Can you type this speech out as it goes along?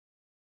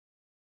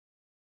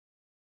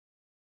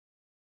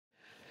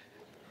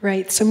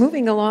Right, so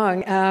moving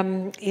along,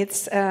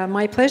 it's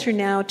my pleasure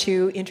now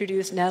to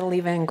introduce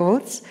Natalie von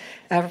Götz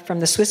from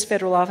the Swiss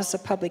Federal Office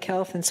of Public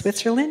Health in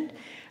Switzerland.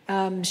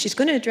 She's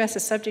going to address a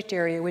subject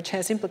area which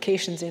has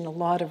implications in a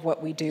lot of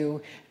what we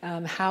do,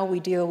 how we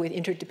deal with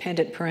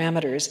interdependent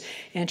parameters.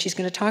 And she's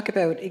going to talk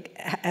about,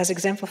 as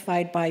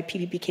exemplified by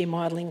PBPK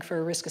modeling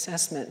for risk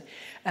assessment.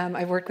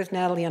 I've worked with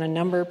Natalie on a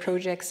number of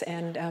projects,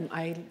 and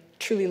I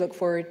truly look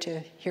forward to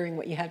hearing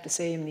what you have to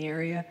say in the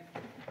area.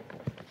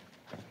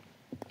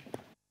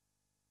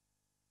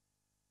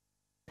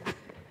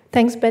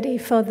 Thanks, Betty,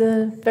 for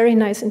the very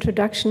nice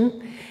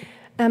introduction.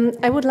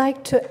 I would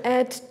like to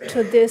add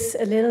to this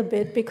a little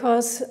bit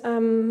because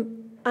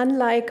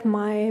unlike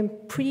my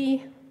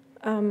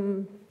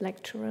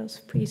pre-lecturers,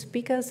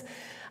 pre-speakers,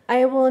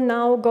 I will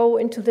now go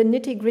into the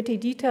nitty-gritty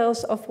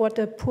details of what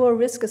a poor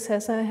risk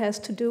assessor has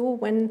to do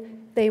when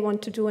they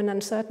want to do an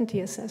uncertainty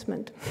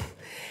assessment.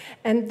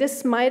 And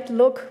this might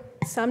look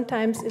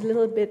sometimes a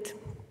little bit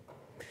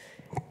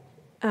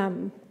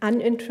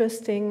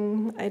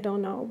uninteresting, I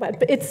don't know,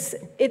 but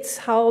it's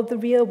how the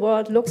real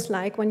world looks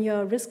like when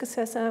you're a risk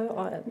assessor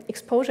or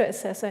exposure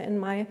assessor in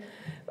my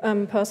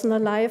personal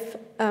life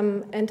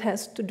and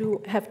have to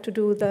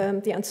do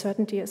the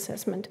uncertainty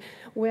assessment.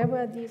 Where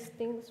were these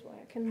things where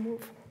I can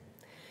move?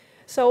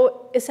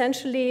 So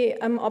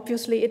essentially,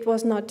 obviously, it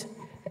was not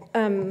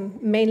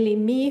mainly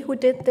me who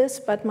did this,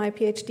 but my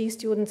PhD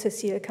student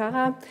Cecile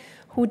Carra,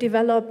 who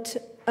developed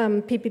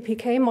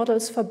PBPK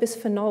models for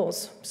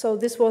bisphenols. So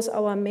this was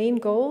our main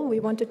goal. We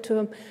wanted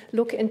to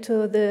look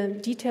into the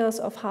details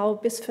of how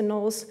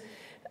bisphenols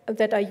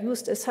that are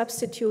used as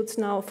substitutes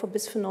now for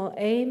bisphenol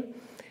A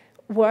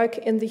work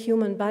in the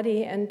human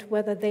body and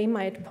whether they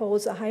might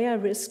pose a higher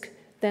risk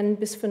than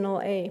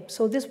bisphenol A.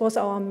 So this was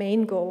our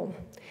main goal.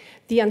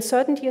 The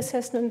uncertainty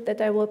assessment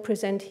that I will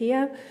present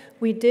here,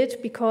 we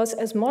did because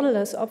as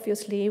modelers,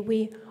 obviously,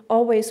 we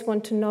always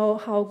want to know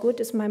how good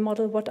is my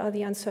model, what are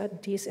the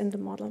uncertainties in the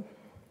model.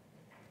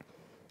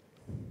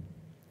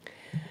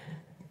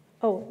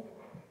 Oh,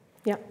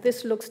 yeah,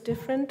 this looks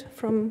different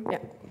from, yeah,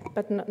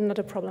 but not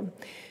a problem.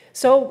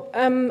 So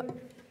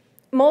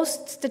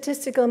most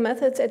statistical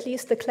methods, at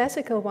least the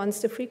classical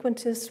ones, the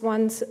frequentist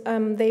ones,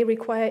 they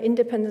require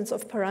independence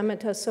of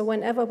parameters. So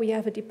whenever we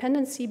have a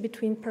dependency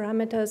between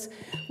parameters,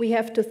 we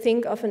have to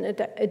think of an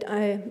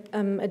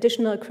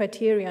additional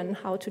criterion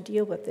how to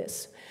deal with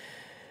this.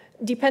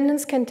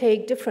 Dependence can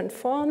take different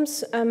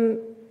forms.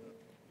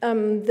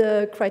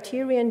 The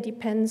criterion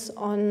depends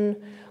on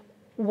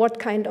what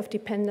kind of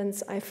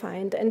dependence I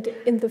find. And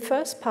in the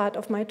first part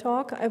of my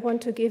talk, I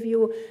want to give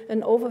you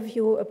an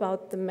overview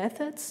about the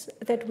methods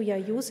that we are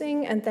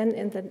using. And then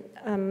in the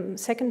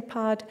second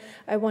part,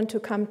 I want to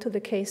come to the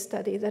case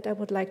study that I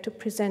would like to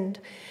present.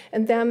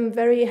 And then I'm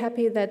very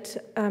happy that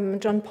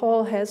John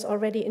Paul has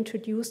already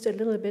introduced a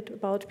little bit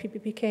about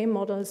PBPK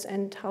models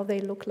and how they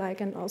look like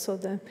and also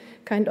the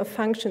kind of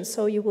functions.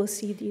 So you will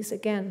see these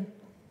again.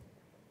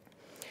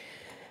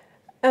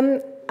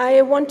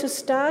 I want to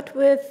start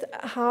with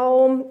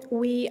how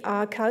we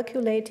are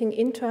calculating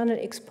internal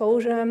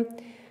exposure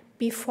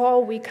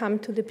before we come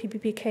to the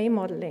PBPK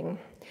modeling.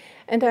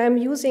 And I'm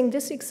using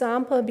this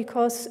example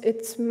because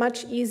it's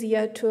much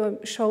easier to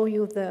show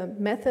you the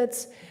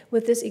methods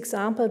with this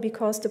example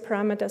because the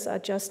parameters are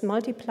just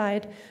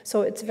multiplied,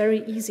 so it's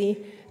very easy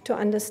to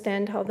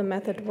understand how the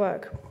method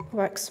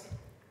works.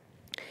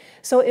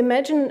 So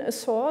imagine a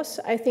source.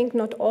 I think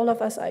not all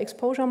of us are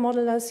exposure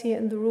modelers here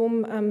in the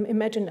room.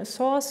 Imagine a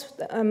source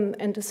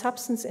and a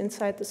substance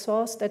inside the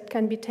source that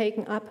can be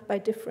taken up by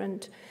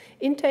different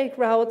intake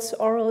routes,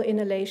 oral,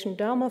 inhalation,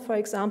 dermal, for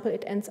example.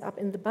 It ends up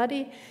in the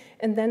body,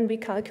 and then we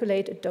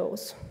calculate a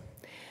dose.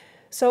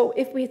 So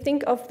if we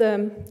think of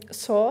the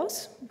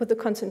source with the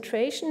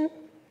concentration,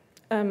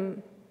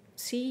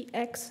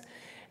 Cx,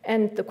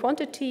 and the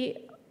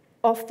quantity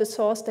of the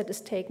source that is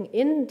taken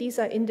in, these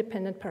are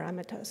independent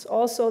parameters.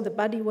 Also, the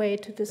body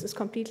weight, this is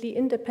completely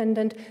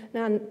independent,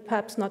 and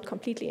perhaps not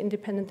completely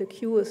independent. The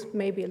Q is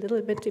maybe a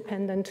little bit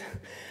dependent.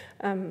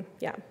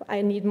 Yeah,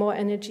 I need more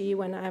energy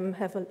when I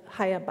have a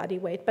higher body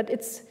weight, but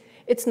it's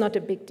not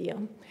a big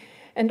deal.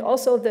 And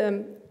also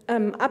the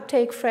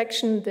uptake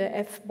fraction,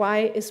 the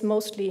Fy, is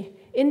mostly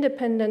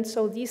independent,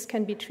 so these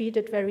can be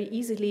treated very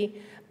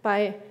easily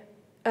by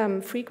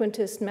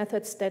frequentist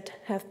methods that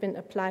have been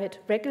applied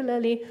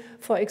regularly.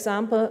 For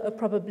example, a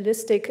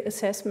probabilistic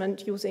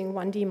assessment using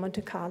 1D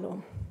Monte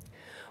Carlo.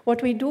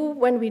 What we do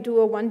when we do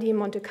a 1D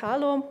Monte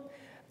Carlo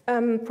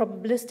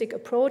probabilistic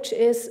approach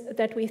is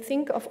that we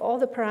think of all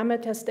the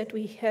parameters that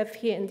we have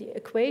here in the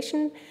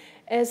equation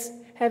as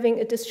having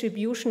a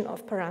distribution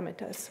of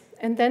parameters.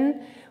 And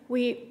then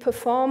we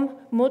perform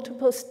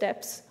multiple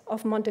steps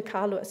of Monte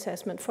Carlo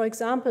assessment. For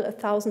example,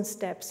 1,000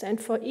 steps. And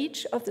for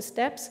each of the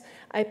steps,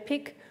 I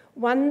pick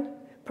one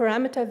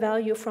parameter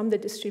value from the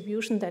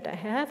distribution that I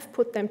have,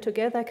 put them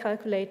together,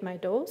 calculate my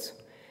dose.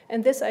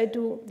 And this I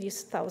do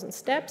these 1,000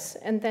 steps,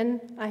 and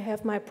then I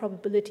have my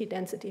probability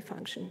density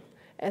function,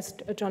 as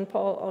John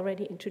Paul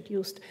already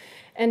introduced.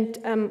 And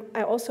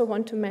I also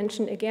want to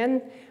mention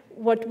again,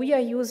 what we are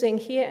using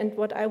here and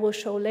what I will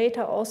show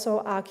later also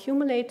are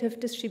cumulative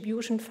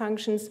distribution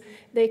functions.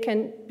 They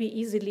can be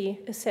easily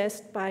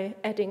assessed by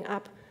adding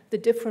up the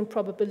different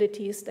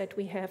probabilities that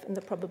we have in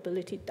the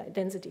probability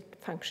density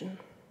function.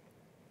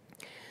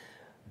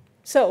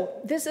 So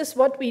this is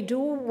what we do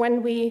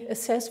when we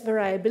assess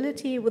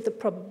variability with the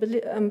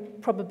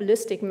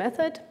probabilistic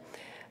method.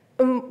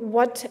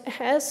 What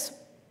has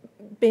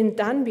been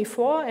done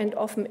before and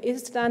often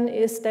is done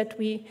is that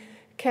we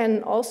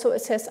can also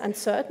assess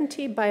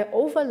uncertainty by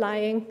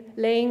overlaying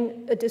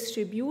a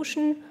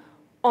distribution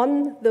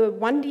on the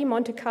 1D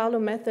Monte Carlo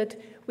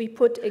method. We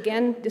put,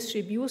 again,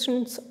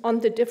 distributions on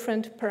the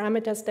different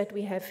parameters that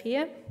we have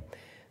here,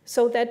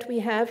 so that we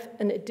have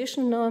an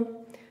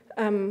additional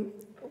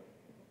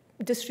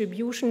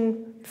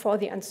distribution for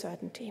the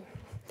uncertainty.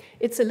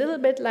 It's a little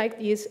bit like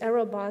these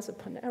error bars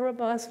upon error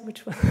bars,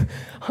 which were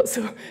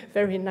also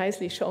very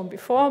nicely shown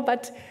before,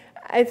 but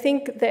I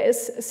think there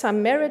is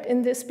some merit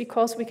in this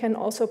because we can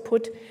also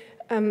put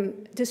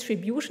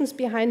distributions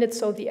behind it,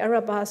 so the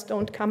error bars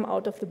don't come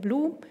out of the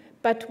blue,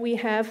 but we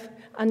have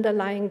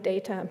underlying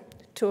data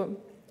to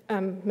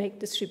make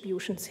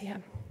distributions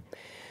here.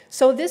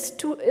 So this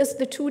is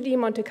the 2D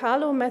Monte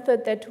Carlo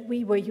method that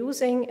we were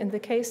using in the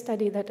case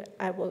study that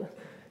I will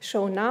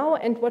show now.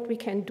 And what we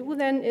can do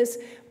then is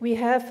we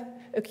have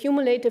a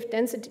cumulative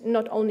density,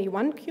 not only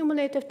one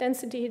cumulative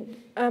density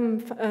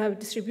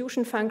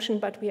distribution function,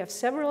 but we have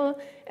several,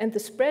 and the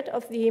spread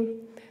of the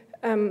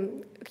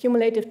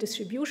cumulative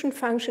distribution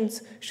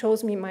functions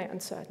shows me my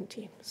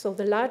uncertainty. So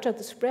the larger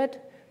the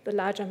spread, the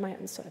larger my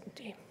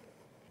uncertainty.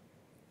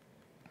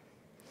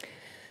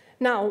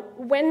 Now,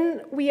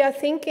 when we are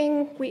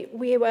thinking,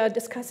 we were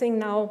discussing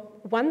now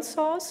one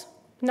source.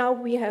 Now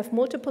we have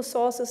multiple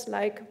sources,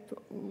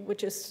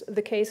 which is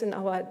the case in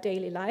our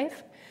daily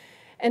life.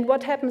 And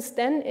what happens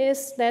then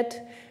is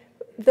that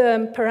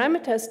the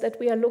parameters that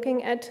we are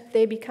looking at,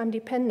 they become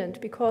dependent,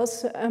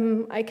 because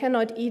I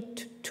cannot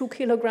eat 2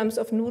 kilograms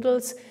of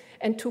noodles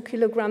and 2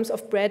 kilograms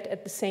of bread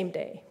at the same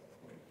day.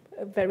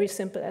 Very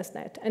simple as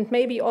that. And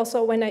maybe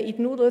also when I eat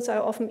noodles, I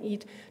often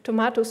eat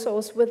tomato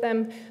sauce with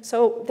them.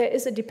 So there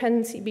is a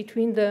dependency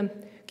between the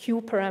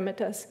Q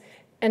parameters,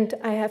 and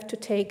I have to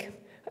take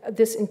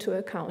this into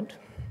account.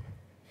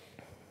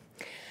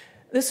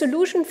 The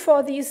solution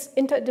for these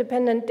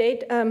interdependent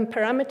data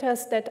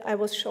parameters that I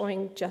was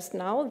showing just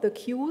now, the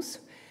Qs,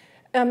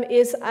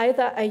 is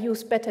either I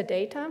use better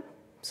data.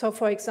 So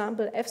for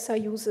example,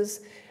 EFSA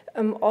uses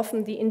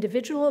often the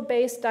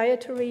individual-based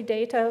dietary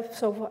data.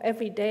 So for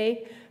every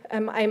day,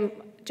 I'm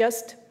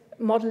just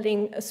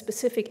modeling a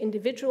specific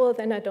individual,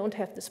 then I don't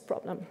have this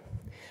problem.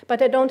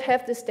 But I don't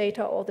have this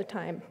data all the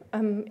time.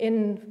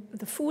 In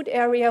the food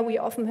area, we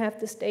often have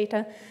this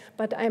data,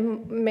 but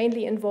I'm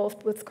mainly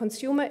involved with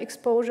consumer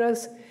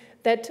exposures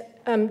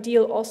that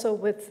deal also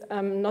with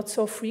not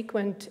so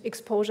frequent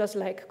exposures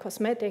like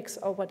cosmetics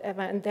or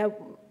whatever, and there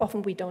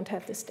often we don't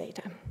have this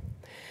data.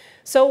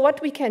 So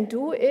what we can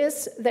do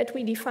is that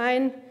we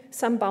define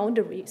some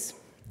boundaries.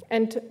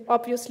 And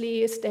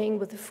obviously, staying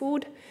with the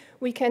food,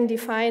 we can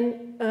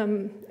define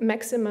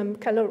maximum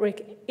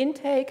caloric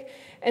intake,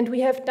 and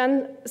we have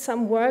done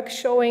some work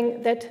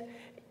showing that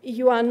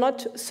you are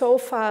not so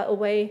far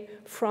away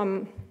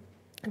from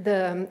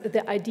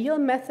the ideal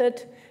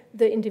method,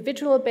 the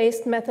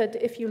individual-based method.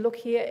 If you look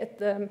here at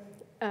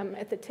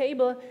the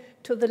table,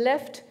 to the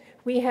left,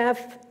 we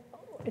have,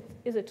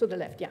 is it to the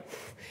left? Yeah.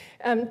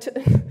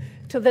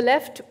 To the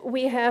left,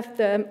 we have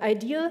the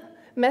ideal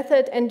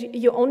method, and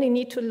you only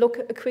need to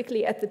look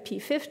quickly at the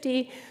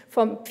P50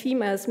 from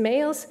females,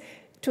 males.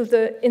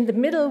 In the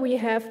middle, we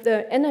have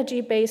the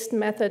energy-based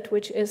method,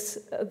 which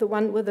is the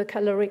one with the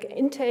caloric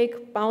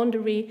intake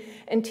boundary.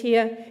 And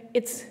here,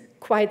 it's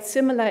quite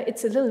similar.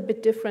 It's a little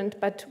bit different,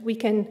 but we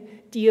can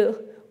deal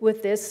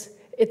with this.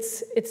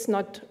 It's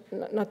not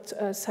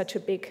such a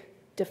big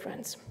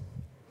difference.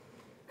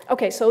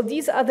 Okay, so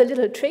these are the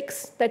little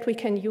tricks that we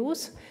can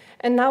use.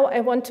 And now I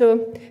want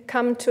to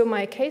come to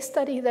my case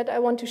study that I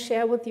want to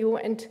share with you.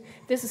 And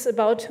this is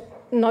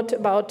not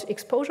about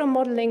exposure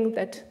modeling,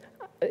 that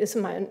is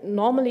my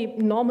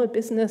normal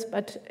business,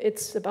 but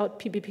it's about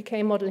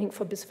PBPK modeling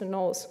for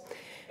bisphenols.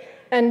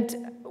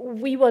 And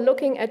we were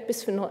looking at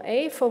bisphenol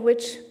A, for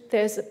which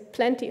there's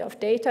plenty of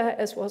data,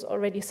 as was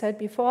already said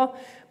before.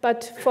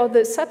 But for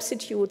the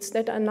substitutes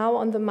that are now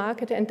on the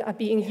market and are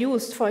being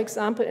used, for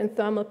example, in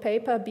thermal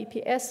paper,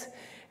 BPS,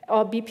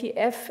 or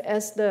BPF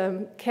as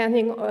the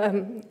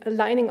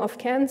lining of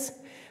cans,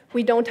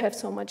 we don't have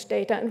so much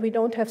data and we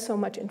don't have so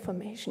much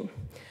information.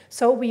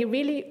 So we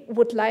really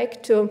would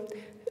like to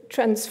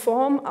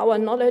transform our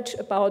knowledge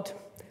about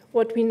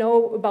what we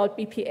know about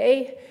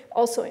BPA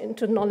also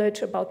into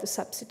knowledge about the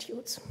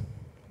substitutes.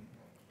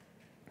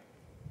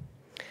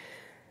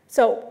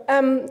 So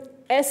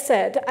as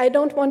said, I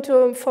don't want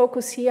to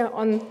focus here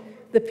on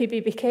the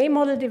PBPK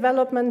model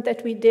development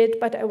that we did,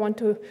 but I want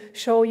to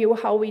show you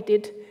how we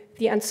did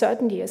the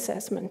uncertainty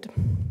assessment.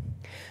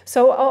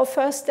 So our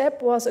first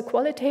step was a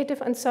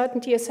qualitative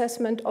uncertainty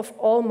assessment of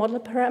all model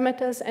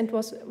parameters, and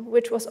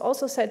which was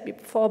also said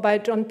before by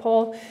John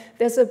Paul.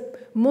 There's a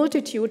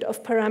multitude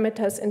of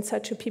parameters in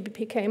such a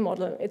PBPK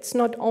model. It's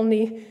not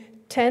only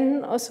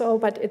 10 or so,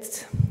 but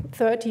it's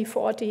 30,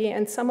 40,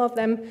 and some of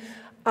them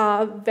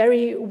are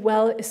very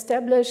well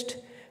established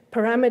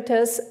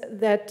parameters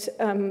that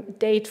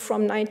date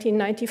from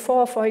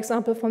 1994, for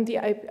example, from the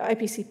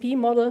IPCP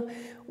model,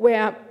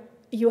 where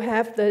you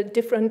have the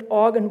different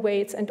organ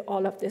weights and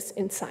all of this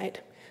inside.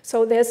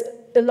 So there's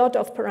a lot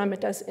of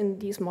parameters in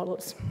these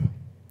models.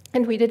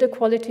 And we did a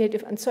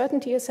qualitative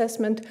uncertainty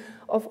assessment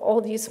of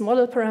all these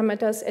model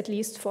parameters, at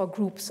least for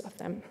groups of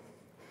them.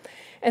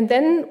 And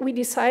then we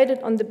decided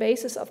on the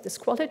basis of this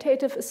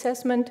qualitative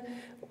assessment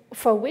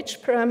for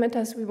which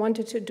parameters we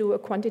wanted to do a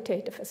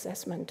quantitative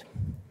assessment.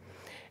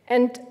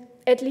 And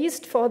at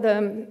least for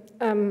the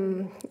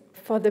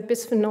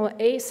bisphenol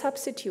A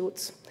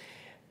substitutes,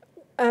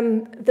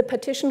 the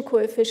partition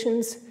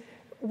coefficients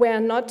were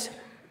not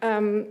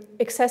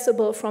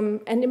accessible from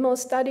animal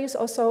studies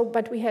or so,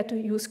 but we had to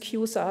use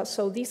QSAR,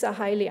 so these are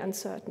highly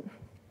uncertain.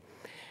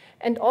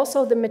 And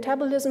also the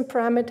metabolism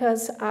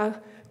parameters are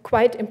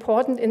quite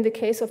important in the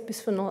case of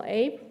bisphenol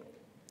A,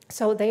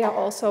 so they are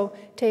also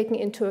taken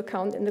into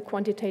account in the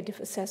quantitative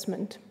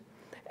assessment.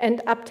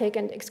 And uptake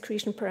and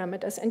excretion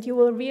parameters. And you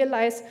will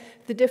realize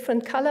the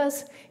different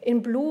colors.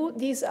 In blue,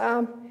 these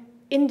are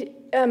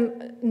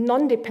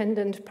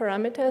non-dependent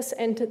parameters,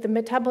 and the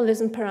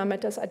metabolism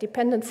parameters are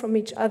dependent from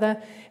each other,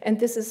 and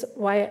this is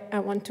why I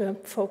want to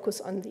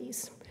focus on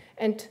these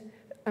and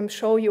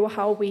show you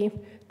how we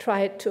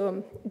try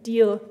to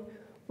deal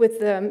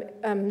with the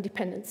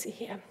dependency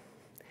here.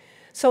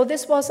 So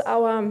this was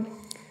our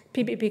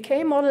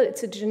PBPK model.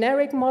 It's a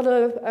generic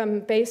model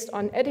based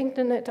on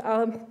Eddington et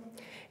al.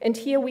 And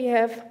here we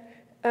have,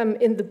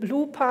 in the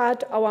blue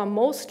part, our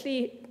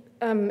mostly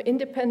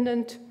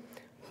independent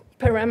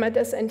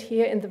parameters, and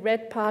here in the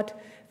red part,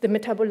 the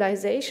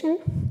metabolization.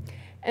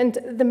 And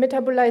the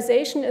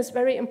metabolization is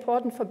very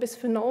important for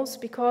bisphenols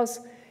because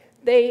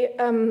they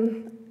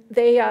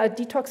are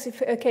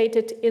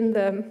detoxificated in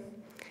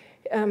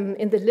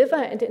the liver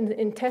and in the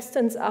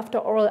intestines after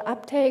oral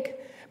uptake,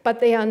 but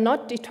they are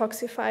not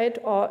detoxified,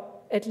 or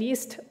at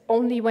least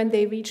only when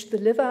they reach the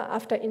liver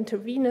after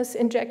intravenous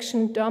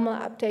injection,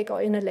 dermal uptake,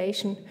 or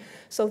inhalation.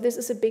 So this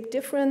is a big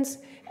difference.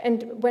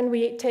 And when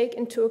we take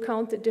into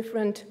account the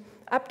different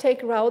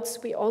uptake routes,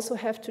 we also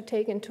have to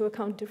take into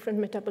account different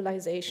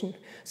metabolization.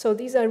 So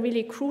these are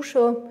really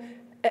crucial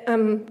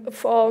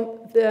for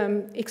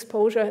the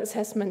exposure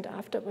assessment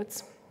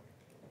afterwards.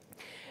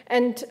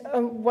 And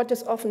what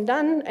is often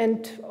done,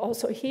 and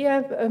also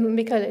here,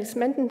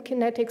 Michaelis-Menten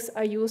kinetics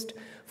are used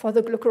for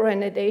the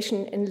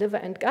glucuronidation in liver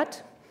and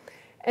gut.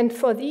 And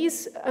for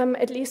these,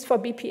 at least for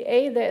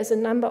BPA, there is a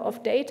number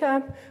of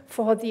data.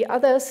 For the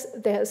others,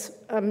 there's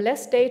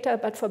less data,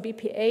 but for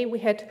BPA, we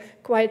had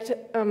quite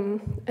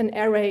an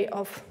array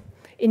of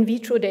in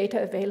vitro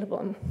data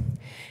available.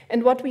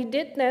 And what we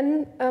did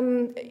then,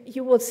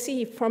 you will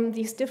see from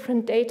these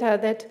different data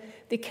that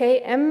the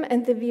Km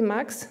and the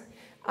Vmax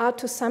are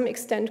to some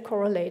extent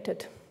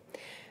correlated.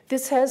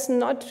 This has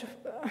not,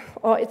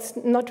 or it's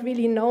not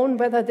really known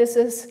whether this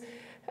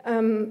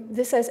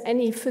has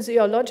any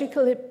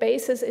physiological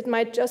basis. It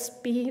might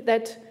just be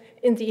that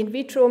in the in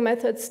vitro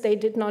methods, they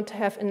did not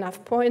have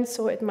enough points,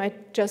 so it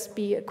might just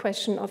be a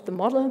question of the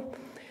model.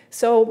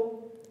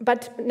 So,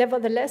 but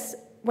nevertheless,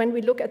 when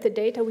we look at the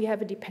data, we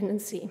have a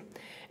dependency.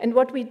 And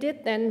what we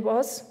did then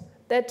was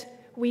that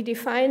we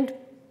defined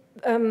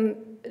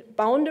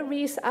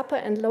boundaries, upper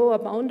and lower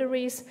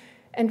boundaries,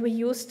 and we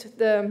used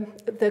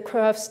the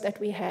curves that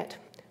we had.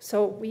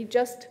 So we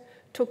just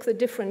took the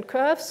different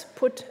curves,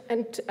 put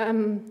and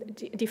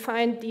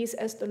defined these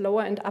as the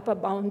lower and upper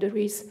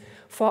boundaries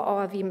for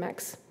our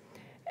Vmax.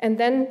 And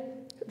then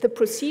the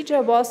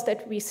procedure was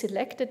that we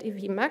selected a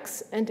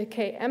Vmax and a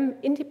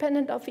Km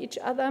independent of each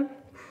other.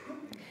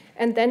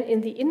 And then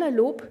in the inner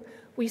loop,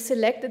 we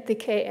selected the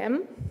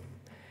Km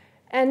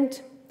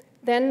and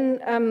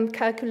then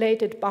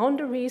calculated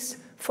boundaries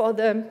for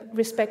the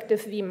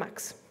respective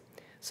Vmax,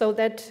 so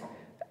that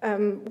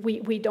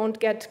we don't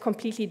get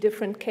completely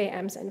different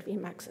Kms and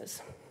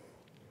Vmaxes.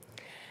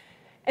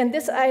 And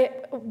this I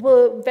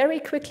will very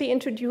quickly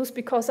introduce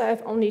because I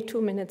have only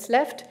 2 minutes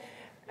left.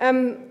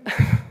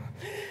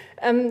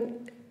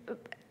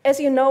 As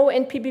you know,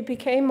 in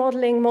PBPK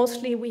modeling,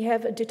 mostly we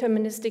have a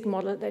deterministic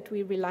model that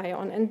we rely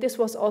on, and this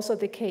was also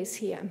the case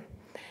here.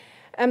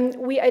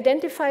 We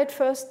identified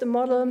first the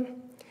model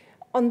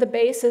on the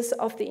basis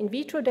of the in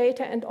vitro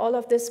data and all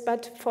of this,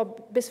 but for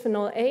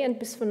bisphenol A and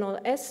bisphenol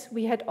S,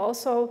 we had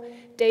also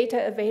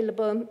data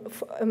available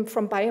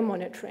from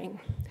biomonitoring.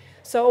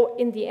 So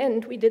in the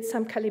end, we did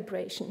some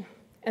calibration.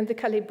 And the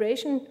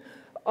calibration,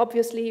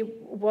 obviously,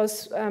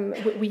 was,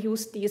 we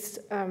used these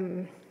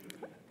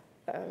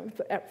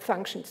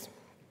functions.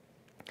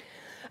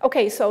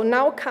 Okay, so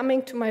now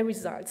coming to my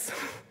results,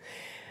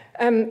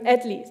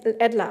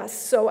 at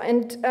last. So,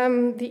 and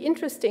the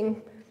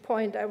interesting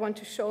point I want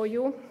to show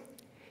you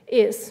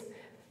is,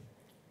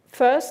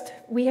 First,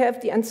 we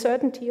have the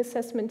uncertainty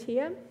assessment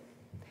here.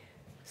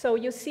 So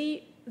you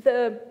see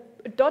the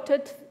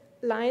dotted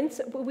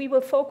lines. We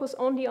will focus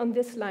only on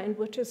this line,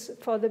 which is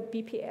for the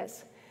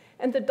BPS.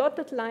 And the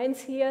dotted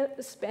lines here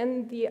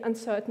span the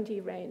uncertainty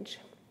range.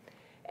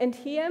 And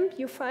here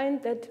you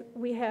find that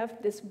we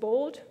have this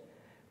bold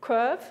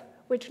curve,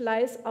 which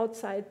lies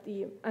outside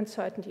the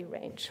uncertainty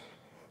range.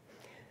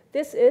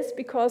 This is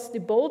because the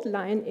bold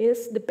line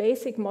is the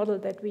basic model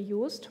that we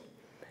used.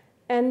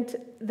 And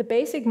the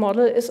basic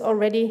model is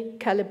already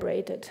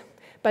calibrated.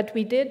 But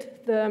we did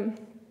the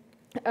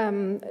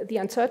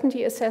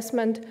uncertainty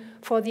assessment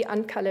for the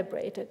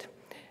uncalibrated.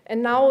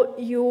 And now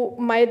you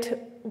might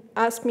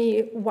ask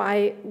me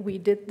why we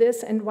did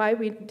this and why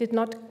we did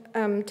not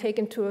take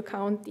into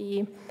account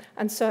the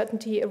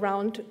uncertainty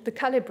around the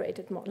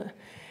calibrated model.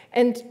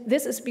 And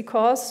this is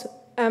because,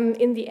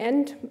 in the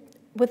end,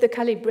 with the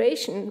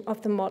calibration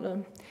of the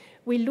model,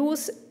 we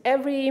lose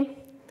every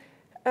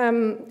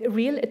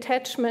real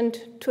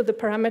attachment to the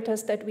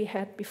parameters that we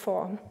had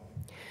before.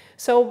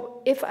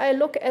 So if I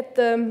look at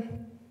the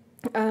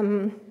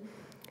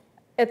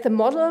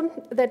model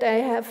that I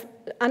have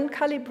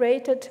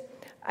uncalibrated,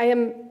 I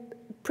am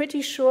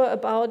pretty sure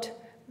about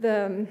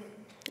the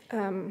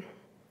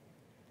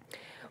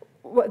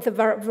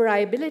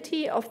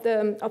variability of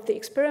the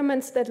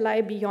experiments that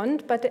lie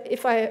beyond, but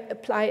if I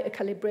apply a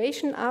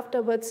calibration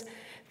afterwards,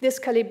 this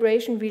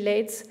calibration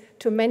relates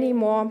to many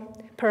more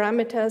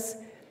parameters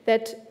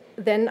that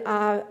then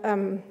are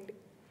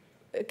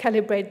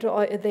calibrated,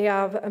 or they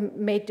are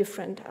made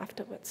different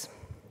afterwards.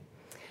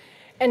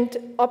 And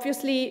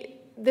obviously,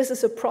 this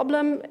is a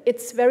problem.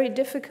 It's very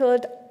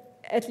difficult,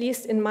 at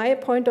least in my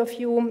point of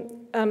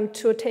view,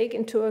 to take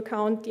into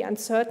account the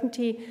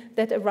uncertainty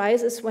that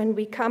arises when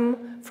we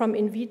come from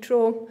in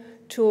vitro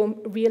to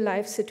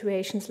real-life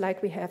situations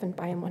like we have in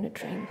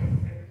biomonitoring.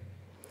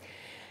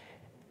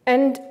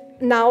 And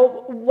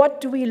now,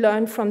 what do we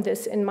learn from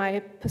this in my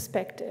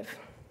perspective?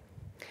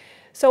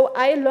 So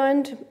I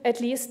learned,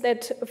 at least,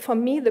 that for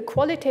me, the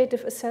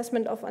qualitative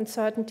assessment of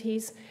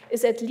uncertainties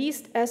is at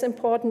least as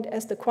important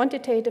as the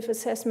quantitative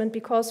assessment,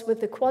 because with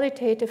the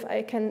qualitative,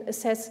 I can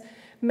assess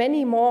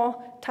many more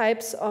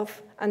types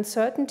of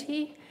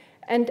uncertainty.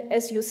 And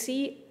as you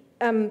see,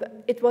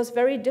 it was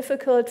very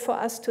difficult for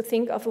us to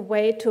think of a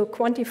way to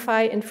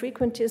quantify in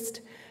frequentist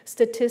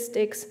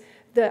statistics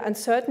the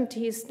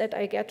uncertainties that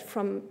I get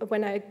from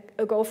when I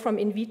go from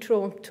in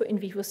vitro to in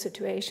vivo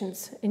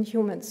situations in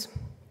humans.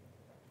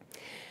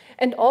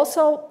 And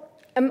also,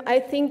 I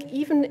think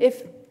even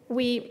if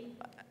we,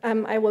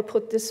 I will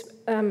put this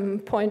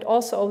point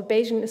also,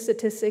 Bayesian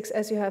statistics,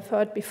 as you have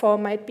heard before,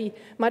 might be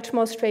much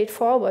more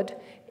straightforward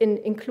in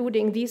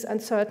including these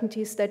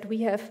uncertainties that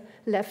we have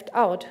left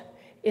out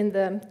in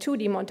the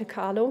 2D Monte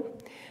Carlo.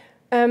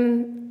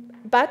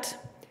 But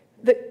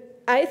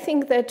I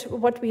think that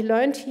what we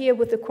learned here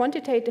with the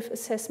quantitative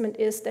assessment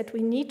is that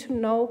we need to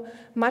know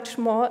much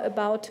more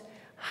about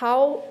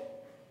how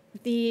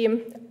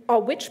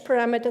or which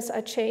parameters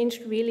are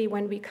changed really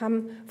when we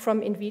come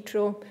from in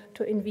vitro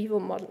to in vivo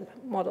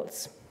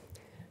models.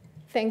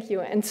 Thank you,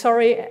 and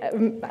sorry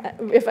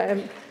if I'm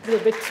a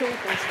little bit too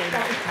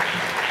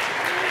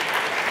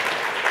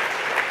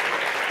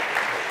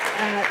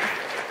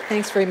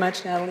Thanks very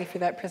much, Natalie, for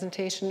that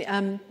presentation.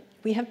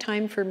 We have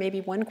time for maybe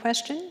one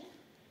question.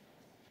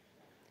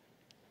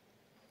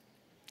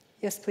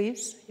 Yes,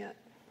 please. Yeah.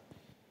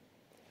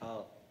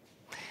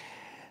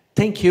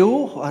 Thank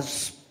you.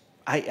 As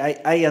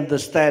I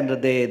understand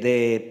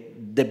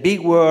the big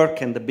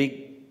work and the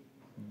big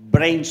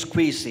brain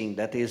squeezing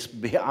that is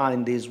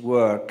behind this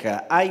work.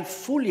 I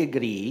fully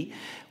agree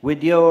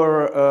with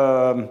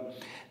your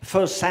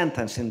first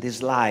sentence in this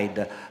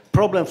slide.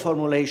 Problem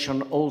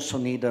formulation also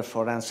needed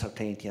for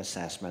uncertainty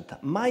assessment.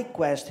 My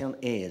question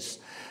is,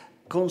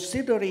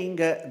 considering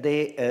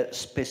the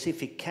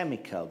specific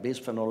chemical,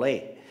 bisphenol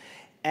A,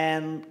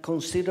 and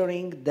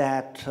considering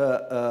that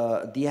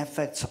the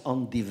effects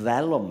on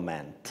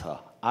development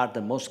are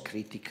the most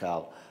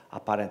critical,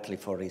 apparently,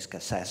 for risk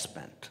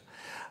assessment.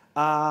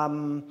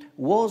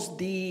 Was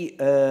the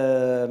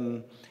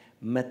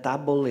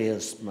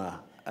metabolism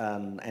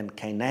and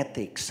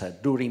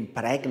kinetics during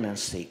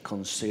pregnancy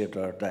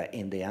considered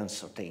in the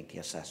uncertainty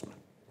assessment?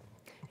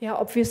 Yeah,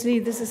 obviously,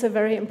 this is a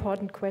very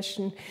important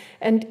question.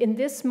 And in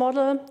this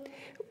model,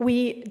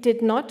 we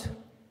did not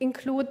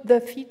include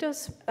the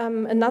fetus.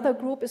 Another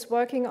group is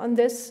working on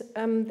this,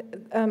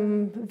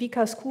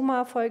 Vikas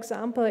Kumar, for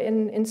example,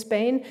 in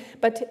Spain.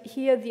 But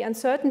here, the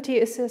uncertainty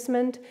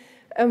assessment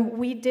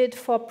we did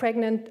for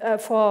pregnant,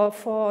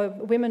 for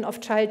women of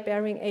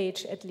childbearing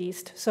age, at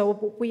least.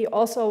 So we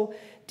also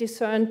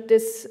discerned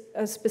this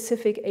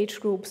specific age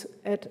groups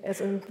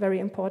as a very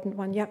important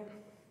one. Yeah.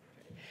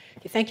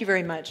 Thank you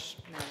very much.